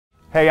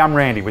Hey, I'm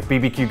Randy with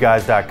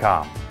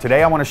BBQGuys.com.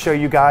 Today I want to show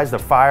you guys the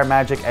Fire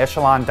Magic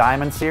Echelon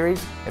Diamond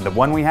series, and the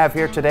one we have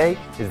here today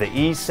is the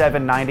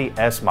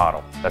E790S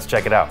model. Let's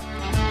check it out.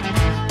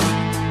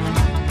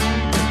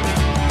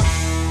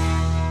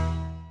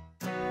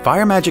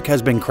 Fire Magic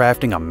has been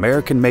crafting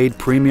American-made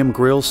premium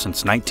grills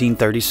since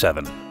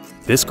 1937.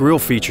 This grill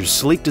features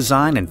sleek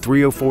design and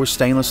 304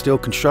 stainless steel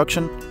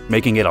construction,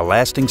 making it a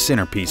lasting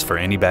centerpiece for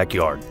any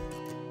backyard.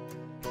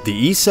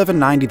 The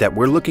E790 that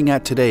we're looking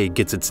at today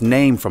gets its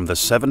name from the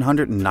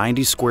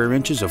 790 square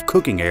inches of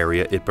cooking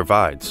area it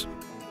provides.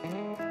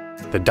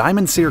 The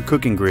Diamond Sear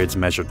cooking grids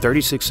measure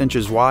 36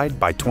 inches wide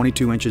by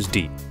 22 inches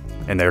deep,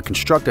 and they are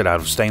constructed out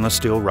of stainless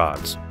steel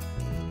rods.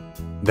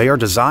 They are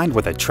designed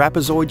with a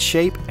trapezoid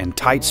shape and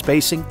tight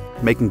spacing,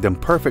 making them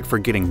perfect for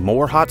getting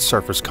more hot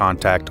surface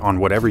contact on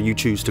whatever you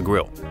choose to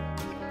grill.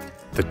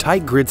 The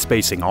tight grid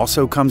spacing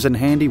also comes in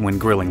handy when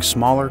grilling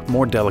smaller,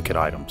 more delicate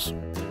items.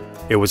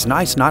 It was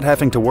nice not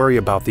having to worry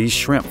about these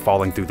shrimp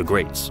falling through the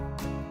grates.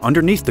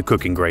 Underneath the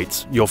cooking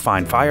grates, you'll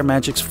find Fire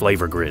Magic's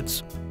flavor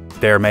grids.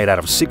 They are made out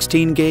of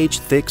 16-gauge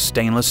thick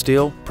stainless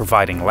steel,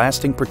 providing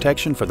lasting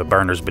protection for the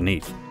burners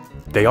beneath.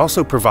 They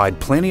also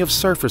provide plenty of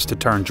surface to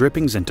turn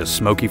drippings into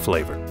smoky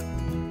flavor.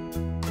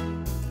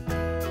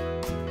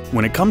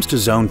 When it comes to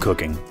zone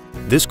cooking,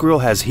 this grill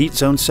has heat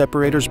zone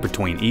separators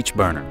between each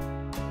burner,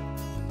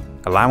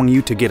 allowing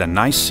you to get a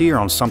nice sear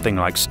on something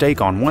like steak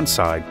on one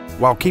side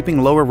while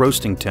keeping lower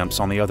roasting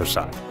temps on the other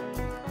side.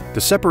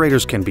 The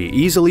separators can be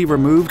easily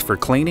removed for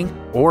cleaning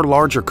or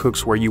larger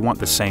cooks where you want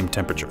the same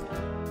temperature.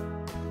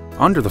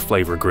 Under the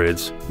flavor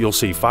grids, you'll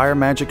see Fire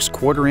Magic's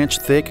 1/4-inch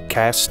thick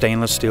cast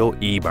stainless steel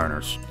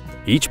E-burners.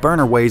 Each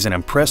burner weighs an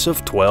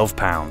impressive 12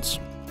 pounds.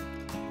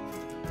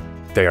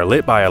 They are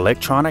lit by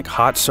electronic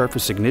hot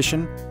surface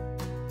ignition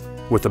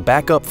with a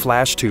backup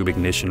flash tube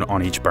ignition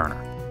on each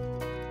burner.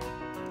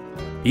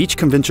 Each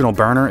conventional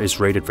burner is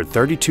rated for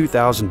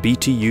 32,000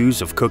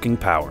 BTUs of cooking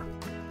power.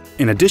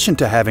 In addition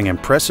to having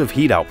impressive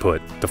heat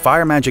output, the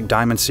Fire Magic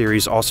Diamond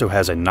series also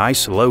has a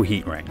nice low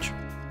heat range.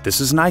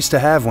 This is nice to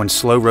have when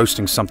slow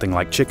roasting something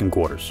like chicken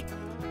quarters.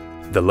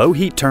 The low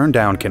heat turn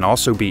down can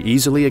also be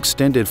easily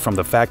extended from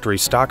the factory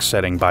stock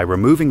setting by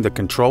removing the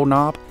control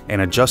knob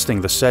and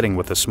adjusting the setting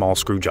with a small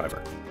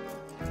screwdriver.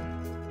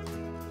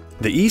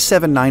 The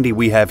E790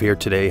 we have here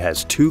today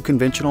has 2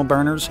 conventional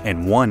burners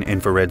and 1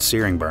 infrared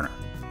searing burner.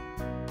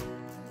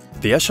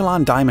 The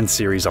Echelon Diamond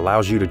series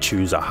allows you to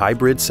choose a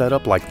hybrid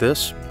setup like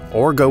this,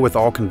 or go with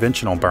all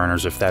conventional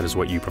burners if that is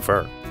what you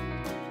prefer.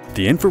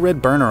 The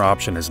infrared burner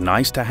option is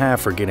nice to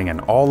have for getting an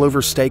all-over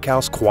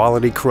steakhouse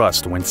quality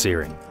crust when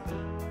searing.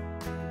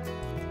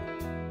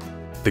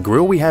 The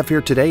grill we have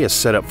here today is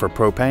set up for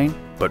propane,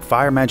 but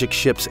Fire Magic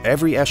ships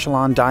every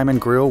Echelon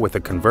Diamond grill with a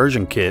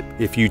conversion kit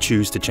if you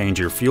choose to change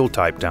your fuel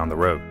type down the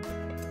road.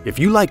 If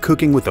you like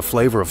cooking with the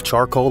flavor of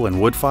charcoal and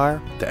wood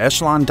fire, the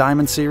Echelon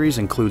Diamond series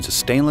includes a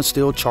stainless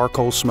steel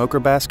charcoal smoker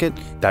basket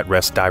that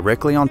rests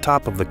directly on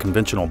top of the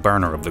conventional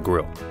burner of the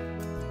grill.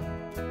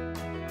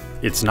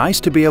 It's nice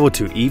to be able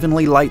to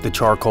evenly light the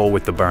charcoal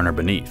with the burner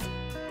beneath.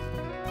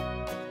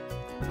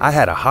 I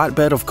had a hot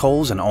bed of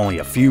coals in only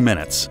a few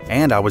minutes,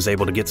 and I was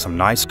able to get some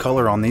nice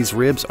color on these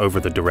ribs over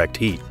the direct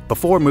heat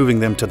before moving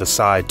them to the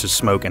side to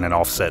smoke in an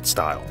offset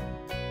style.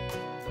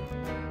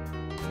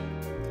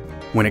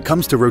 When it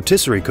comes to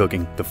rotisserie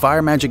cooking, the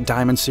Fire Magic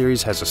Diamond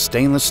series has a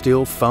stainless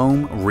steel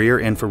foam rear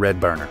infrared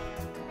burner.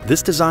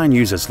 This design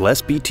uses less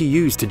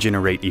BTUs to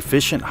generate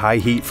efficient high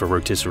heat for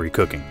rotisserie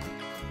cooking.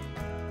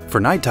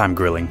 For nighttime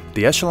grilling,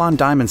 the Echelon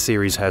Diamond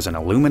series has an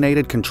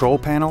illuminated control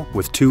panel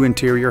with 2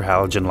 interior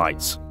halogen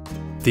lights.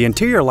 The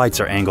interior lights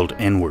are angled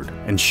inward,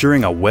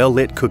 ensuring a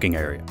well-lit cooking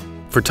area.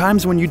 For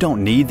times when you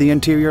don't need the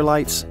interior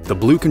lights, the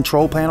blue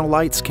control panel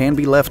lights can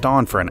be left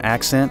on for an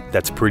accent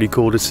that's pretty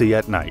cool to see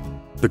at night.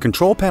 The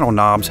control panel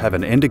knobs have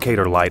an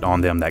indicator light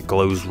on them that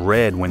glows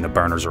red when the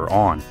burners are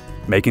on,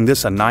 making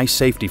this a nice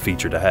safety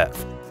feature to have.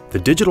 The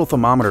digital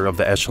thermometer of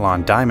the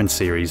Echelon Diamond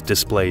series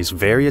displays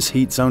various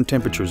heat zone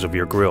temperatures of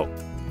your grill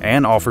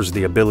and offers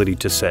the ability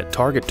to set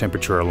target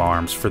temperature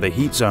alarms for the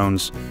heat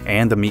zones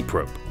and the meat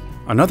probe.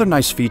 Another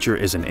nice feature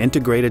is an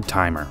integrated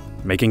timer,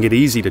 making it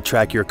easy to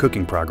track your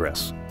cooking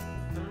progress.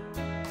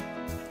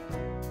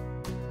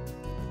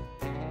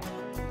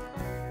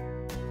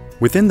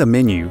 Within the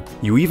menu,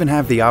 you even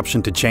have the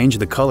option to change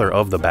the color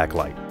of the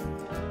backlight.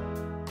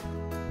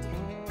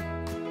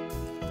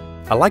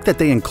 I like that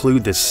they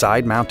include this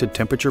side-mounted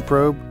temperature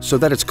probe so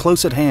that it's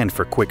close at hand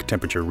for quick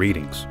temperature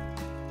readings.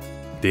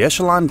 The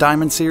Echelon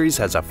Diamond series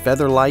has a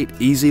feather-light,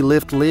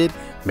 easy-lift lid,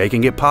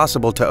 making it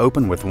possible to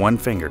open with one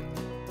finger.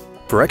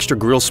 For extra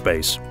grill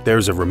space,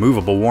 there's a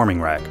removable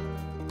warming rack.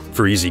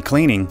 For easy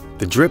cleaning,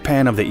 the drip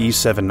pan of the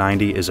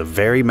E790 is a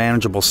very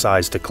manageable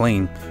size to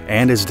clean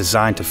and is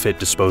designed to fit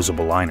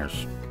disposable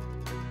liners.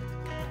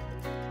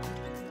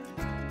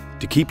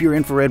 To keep your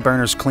infrared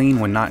burners clean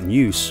when not in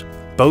use,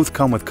 both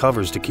come with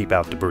covers to keep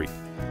out debris.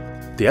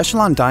 The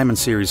Echelon Diamond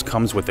series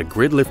comes with a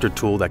grid lifter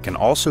tool that can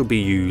also be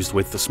used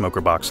with the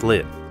smoker box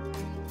lid.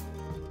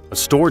 a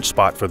storage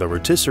spot for the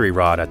rotisserie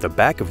rod at the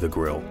back of the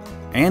grill,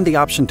 and the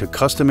option to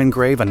custom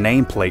engrave a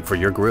nameplate for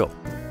your grill.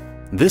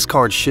 This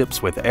card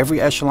ships with every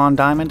Echelon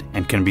Diamond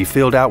and can be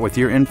filled out with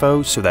your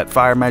info so that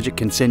Fire Magic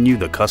can send you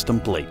the custom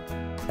plate.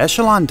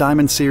 Echelon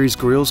Diamond series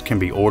grills can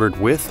be ordered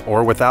with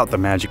or without the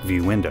Magic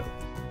View window.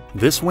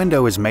 This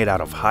window is made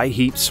out of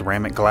high-heat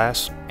ceramic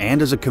glass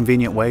and is a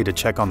convenient way to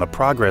check on the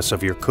progress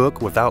of your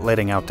cook without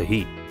letting out the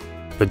heat.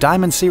 The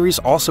Diamond series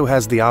also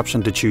has the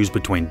option to choose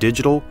between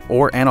digital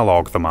or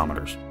analog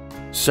thermometers.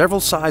 Several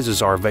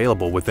sizes are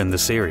available within the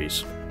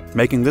series,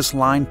 making this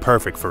line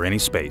perfect for any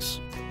space.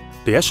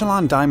 The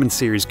Echelon Diamond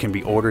series can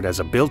be ordered as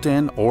a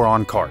built-in or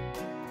on cart.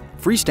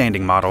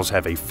 Freestanding models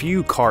have a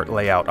few cart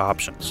layout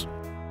options.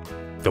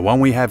 The one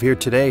we have here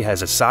today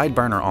has a side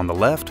burner on the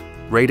left,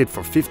 rated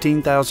for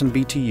 15,000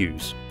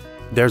 BTUs.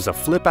 There's a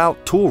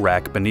flip-out tool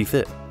rack beneath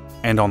it,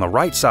 and on the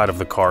right side of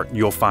the cart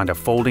you'll find a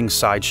folding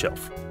side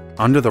shelf.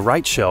 Under the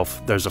right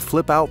shelf, there's a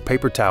flip-out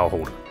paper towel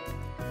holder.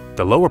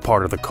 The lower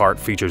part of the cart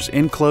features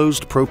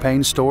enclosed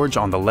propane storage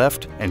on the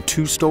left and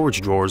 2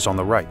 storage drawers on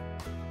the right.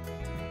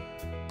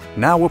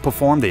 Now we'll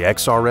perform the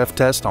XRF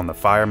test on the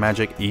Fire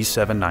Magic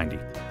E790.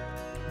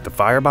 The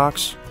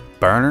firebox,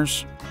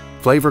 burners,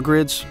 flavor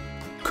grids,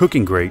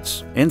 cooking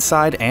grates,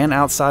 inside and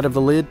outside of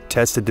the lid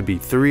tested to be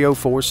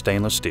 304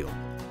 stainless steel.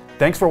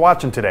 Thanks for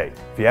watching today.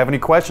 If you have any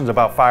questions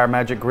about Fire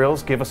Magic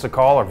grills, give us a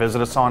call or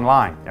visit us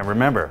online. And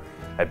remember,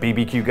 at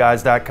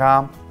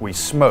BBQGuys.com, we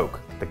smoke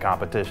the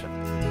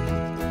competition.